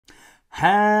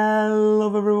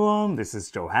Hello everyone, this is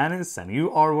Johannes and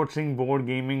you are watching Board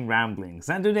Gaming Ramblings,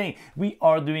 and today we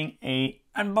are doing a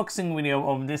unboxing video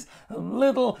of this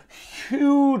little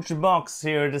huge box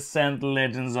here, Descent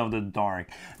Legends of the Dark.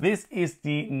 This is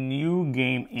the new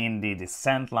game in the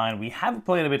Descent line. We have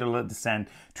played a bit of Descent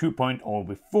 2.0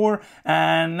 before,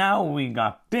 and now we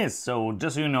got this. So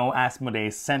just so you know,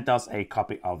 Asmodee sent us a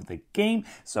copy of the game,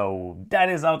 so that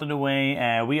is out of the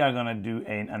way. We are gonna do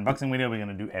an unboxing video, we're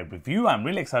gonna do a review. I'm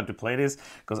really excited to play this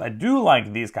because I do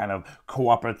like these kind of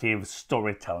cooperative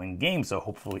storytelling games, so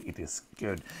hopefully it is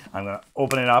good. I'm gonna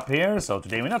open it up here. So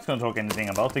today we're not going to talk anything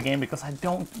about the game because I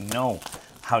don't know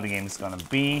how the game is going to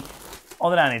be,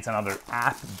 other than it's another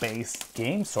app-based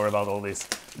game. Sorry about all this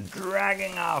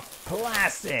dragging off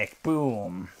plastic.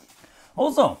 Boom.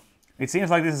 Also, it seems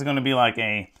like this is going to be like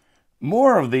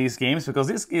more of these games, because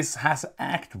this has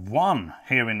Act 1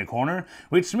 here in the corner,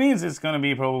 which means it's going to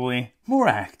be probably more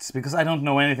acts, because I don't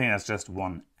know anything that's just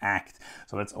one act.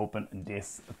 So let's open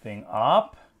this thing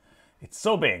up. It's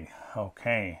so big.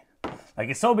 Okay. Like,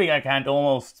 it's so big I can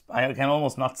almost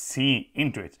not see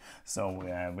into it.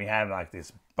 So we have like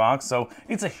this box. So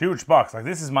it's a huge box. Like,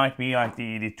 this might be like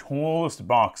the tallest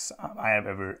box I have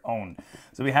ever owned.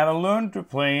 So we have a learn to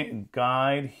play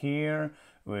guide here,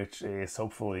 which is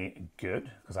hopefully good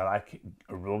because I like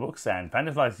rulebooks, and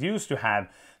Fantasy Flight used to have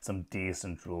some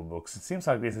decent rulebooks. It seems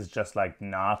like this is just like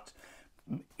not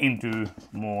into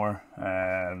more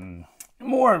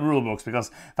rule books,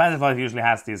 because Fantasy Flight usually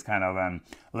has these kind of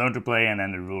learn to play and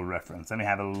then the rule reference. Then we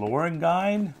have a lore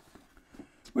guide,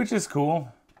 which is cool.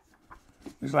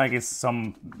 It's like it's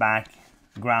some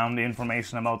background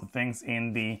information about the things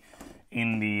in the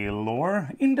lore.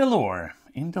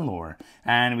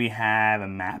 And we have a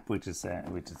map, which is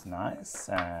nice.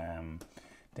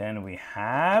 Then we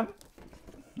have.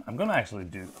 I'm gonna actually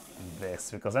do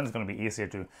this because then it's gonna be easier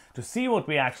to see what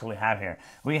we actually have here.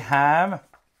 We have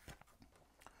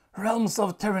Realms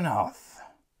of Terrinoth.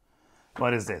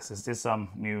 What is this? Is this some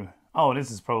new... Oh, this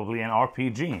is probably an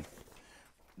RPG.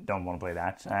 Don't want to play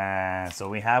that. So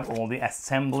we have all the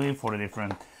assembly for the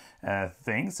different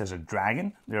things. There's a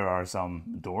dragon. There are some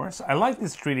doors. I like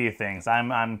these 3D things.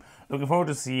 I'm looking forward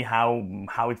to see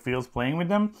how it feels playing with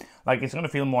them. Like, it's going to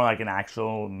feel more like an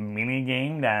actual mini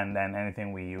game than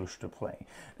anything we used to play.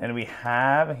 And we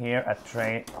have here a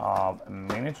tray of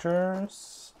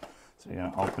miniatures. So you're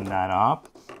going to open that up.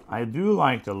 I do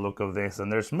like the look of this,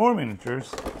 and there's more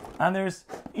miniatures, and there's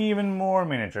even more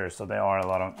miniatures. So there are a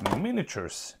lot of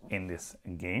miniatures in this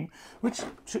game, which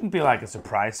shouldn't be like a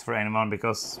surprise for anyone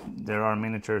because there are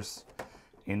miniatures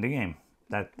in the game.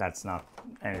 That's not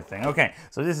anything. Okay,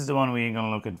 so this is the one we're going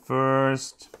to look at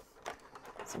first.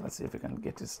 So let's see if we can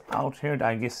get this out here.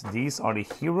 I guess these are the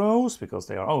heroes because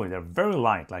they are, oh, they're very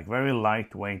light, like very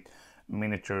lightweight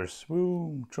miniatures.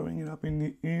 Woo, throwing it up in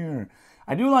the air.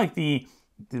 I do like the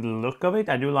look of it.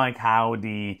 I do like how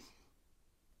it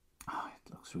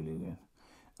looks really good.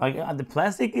 Like, the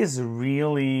plastic is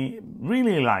really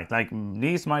light. Like,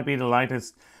 these might be the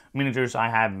lightest miniatures I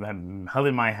have held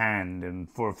in my hand and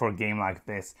for a game like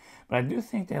this. But I do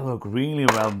think they look really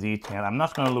well detailed. I'm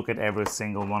not going to look at every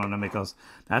single one of them because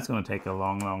that's going to take a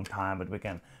long time. But we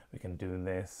can do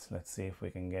this. Let's see if we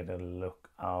can get a look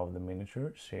of the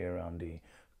miniatures here on the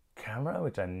camera,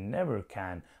 which I never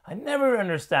can. I never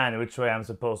understand which way I'm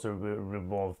supposed to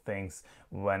revolve things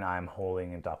when I'm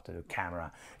holding it up to the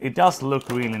camera. It does look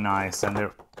really nice,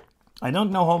 and I don't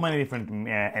know how many different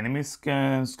enemy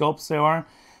sculpts there are.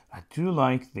 I do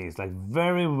like these, like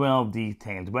very well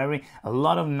detailed, a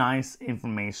lot of nice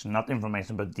information, not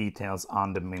information, but details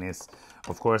on the minis.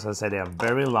 Of course, I said they are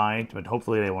very light, but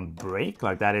hopefully they won't break.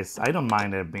 Like, that is, I don't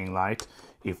mind them being light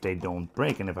if they don't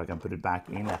break, and if I can put it back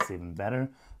in, that's even better.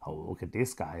 Oh, look at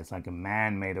this guy. It's like a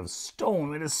man made of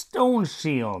stone with a stone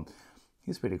shield.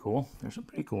 He's pretty cool. There's some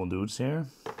pretty cool dudes here.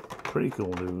 Pretty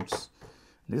cool dudes.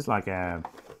 This is like a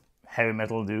heavy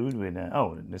metal dude with a,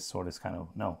 oh, this sword is kind of,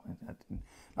 no,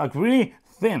 like really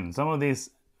thin. Some of these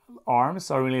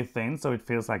arms are really thin, so it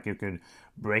feels like you could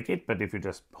break it, but if you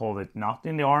just hold it not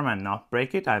in the arm and not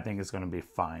break it, I think it's going to be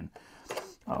fine.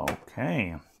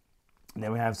 Okay.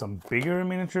 Then we have some bigger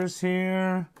miniatures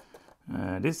here.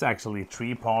 This is actually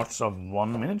 3 parts of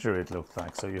one miniature, it looks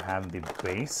like. So you have the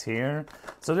base here.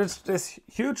 So there's this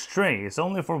huge tray. It's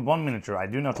only for one miniature. I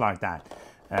do not like that.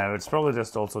 It's probably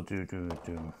just also to...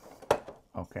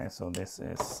 Okay, so this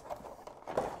is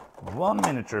one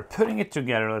miniature. Putting it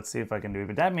together, let's see if I can do it.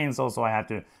 But that means also I have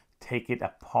to take it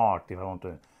apart if I want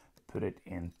to put it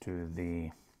into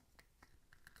the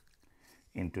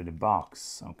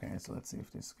box. Okay, so let's see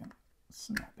if this can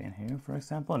snap in here, for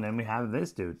example. And then we have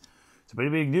this dude. It's a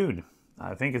pretty big dude.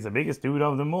 I think it's the biggest dude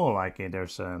of them all. Like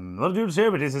there's a lot of dudes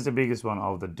here, but this is the biggest one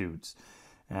of the dudes.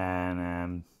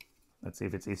 And let's see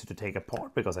if it's easy to take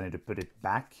apart, because I need to put it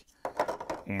back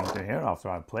into here after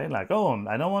I played. Like, oh,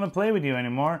 I don't want to play with you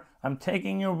anymore. I'm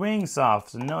taking your wings off,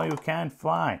 so no, you can't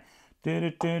fly. Oh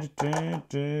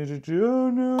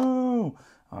no!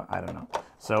 I don't know.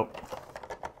 So,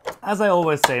 as I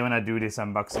always say when I do these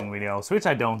unboxing videos, which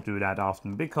I don't do that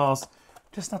often because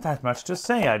there's not that much to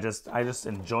say. I just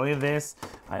enjoy this.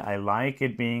 I like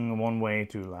it being one way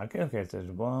to like, okay, so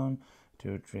there's 1,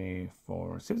 2, 3,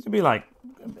 4. Seems to be like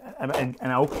an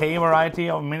okay variety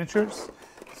of miniatures.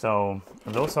 So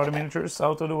those are the miniatures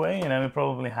out of the way, and then we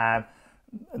probably have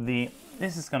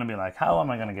this is going to be like, how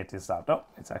am I going to get this out? Oh,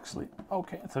 it's actually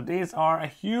okay. So these are a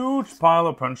huge pile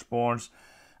of punch boards,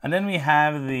 and then we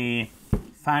have the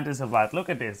Fantasy Flight. Look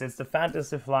at this. It's the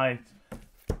Fantasy Flight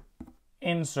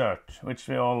insert, which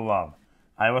we all love.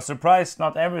 I was surprised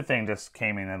not everything just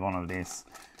came in one of these.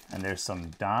 And there's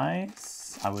some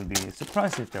dice. I would be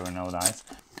surprised if there were no dice.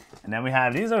 And then we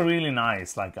have, these are really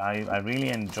nice. Like I really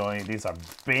enjoy, these are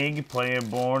big player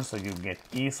boards, so you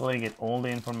easily get all the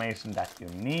information that you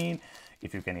need,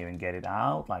 if you can even get it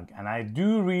out. Like, and I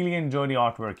do really enjoy the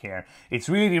artwork here. It's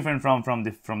really different from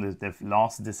the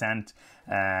Last Descent,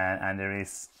 and there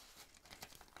is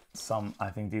some, I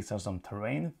think these are some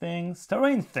terrain things.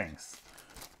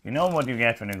 You know what you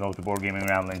get when you go to Board Gaming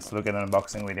Ramblings, look at an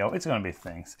unboxing video, it's gonna be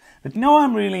things. But now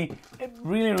I'm really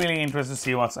interested to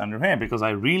see what's under here, because I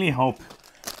really hope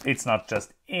it's not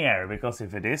just air, because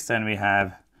if it is, then we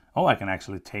have, oh, I can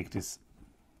actually take this.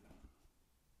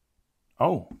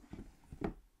 Oh,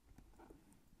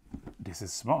 this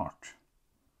is smart.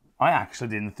 I actually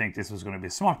didn't think this was gonna be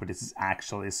smart, but this is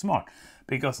actually smart,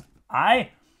 because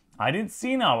I didn't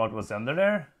see now what was under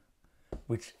there,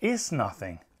 which is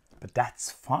nothing. But that's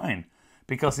fine,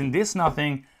 because in this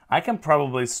nothing, I can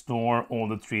probably store all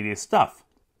the 3D stuff.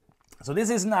 So this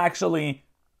isn't actually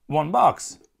one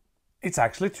box. It's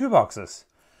actually 2 boxes.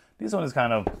 This one is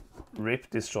kind of ripped,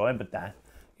 destroyed, but that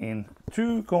in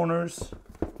 2 corners.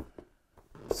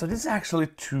 So this is actually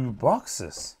 2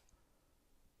 boxes.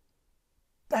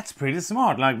 That's pretty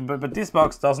smart. Like, but this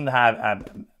box doesn't have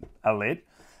a lid.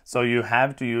 So you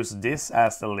have to use this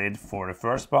as the lid for the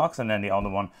first box, and then the other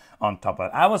one on top of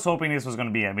it. I was hoping this was going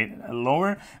to be a bit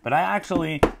lower, but I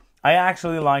actually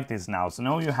like this now. So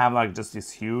now you have like just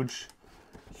this huge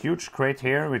crate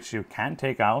here, which you can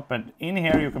take out, but in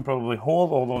here you can probably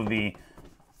hold all of the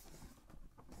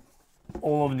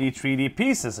 3D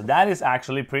pieces. So that is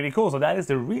actually pretty cool. So that is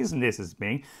the reason this is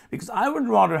big, because I would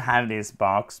rather have this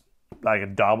box, like a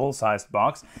double-sized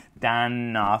box,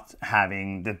 than not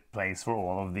having the place for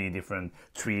all of the different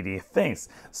 3D things.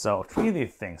 So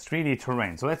 3D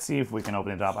terrain. So let's see if we can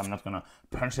open it up. I'm not gonna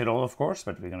punch it all, of course,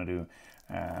 but we're gonna do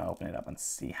open it up and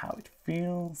see how it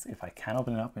feels. If I can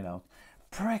open it up without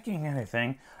breaking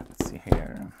anything. Let's see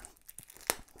here.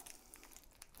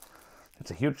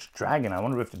 It's a huge dragon. I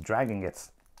wonder if the dragon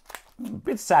gets a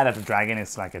bit sad that the dragon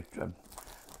is like a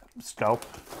scope,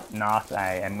 not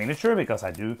a miniature, because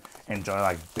I do enjoy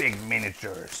like big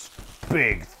miniatures,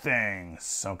 big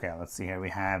things. Okay, let's see here. We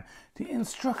have the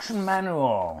instruction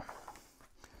manual.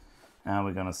 Now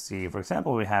we're gonna see, for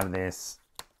example, we have this.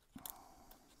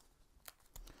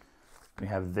 We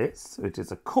have this, which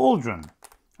is a cauldron.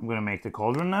 I'm gonna make the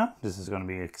cauldron now. This is gonna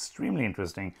be extremely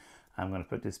interesting. I'm gonna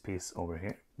put this piece over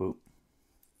here. Boop.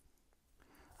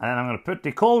 And then I'm gonna put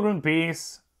the cauldron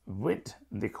piece with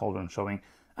the cauldron showing.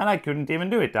 And I couldn't even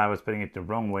do it. I was putting it the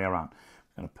wrong way around.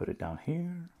 I'm going to put it down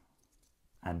here.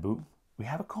 And boom, we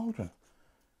have a cauldron.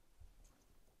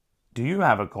 Do you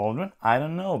have a cauldron? I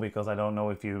don't know, because I don't know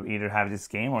if you either have this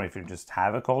game or if you just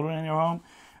have a cauldron in your home.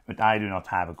 But I do not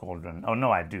have a cauldron. Oh,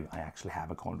 no, I do. I actually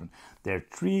have a cauldron. There are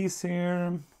trees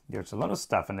here. There's a lot of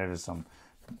stuff. And there's some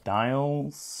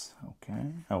dials.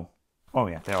 Okay. Oh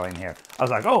yeah, they're in here. I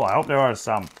was like, oh, I hope there are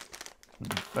some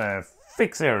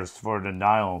fixers for the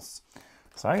dials.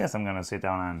 So I guess I'm gonna sit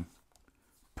down and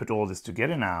put all this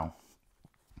together now.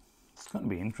 It's gonna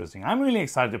be interesting. I'm really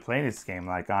excited to play this game.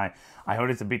 Like I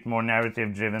heard it's a bit more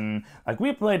narrative driven. Like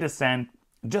we played Descent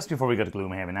just before we got to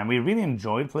Gloomhaven, and we really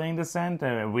enjoyed playing Descent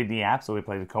with the app, so we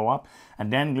played the co-op.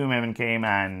 And then Gloomhaven came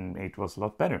and it was a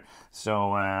lot better.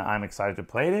 So I'm excited to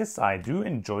play this. I do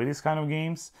enjoy these kind of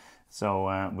games.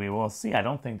 So we will see. I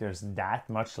don't think there's that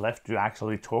much left to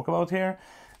actually talk about here.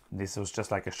 This was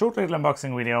just like a short little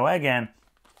unboxing video. Again,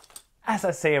 as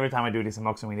I say every time I do these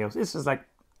unboxing videos, it's just like,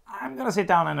 I'm gonna sit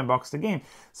down and unbox the game.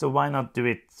 So why not do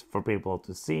it for people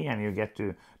to see, and you get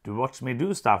to watch me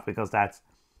do stuff, because that's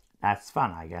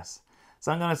fun, I guess.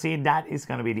 So I'm gonna see that is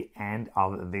gonna be the end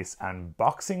of this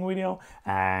unboxing video,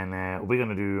 and we're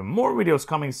gonna do more videos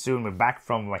coming soon. We're back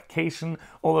from vacation.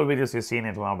 All the videos you've seen,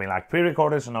 it will be like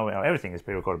pre-recorded, so now everything is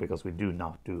pre-recorded because we do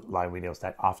not do live videos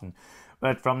that often.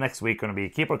 But from next week, gonna be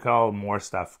Keeper Call, more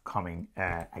stuff coming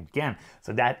again.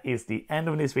 So that is the end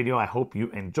of this video. I hope you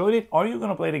enjoyed it. Are you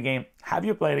gonna play the game? Have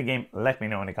you played the game? Let me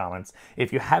know in the comments.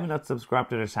 If you have not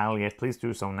subscribed to the channel yet, please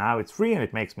do so now. It's free and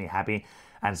it makes me happy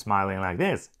and smiling like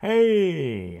this.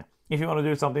 Hey! If you want to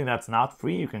do something that's not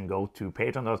free, you can go to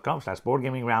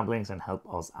patreon.com/boardgamingramblings and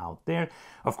help us out there.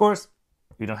 Of course,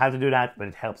 you don't have to do that, but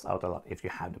it helps out a lot if you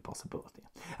have the possibility.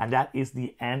 And that is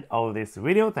the end of this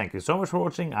video. Thank you so much for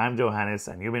watching. I'm Johannes,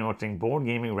 and you've been watching Board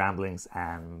Gaming Ramblings,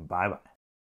 and bye-bye.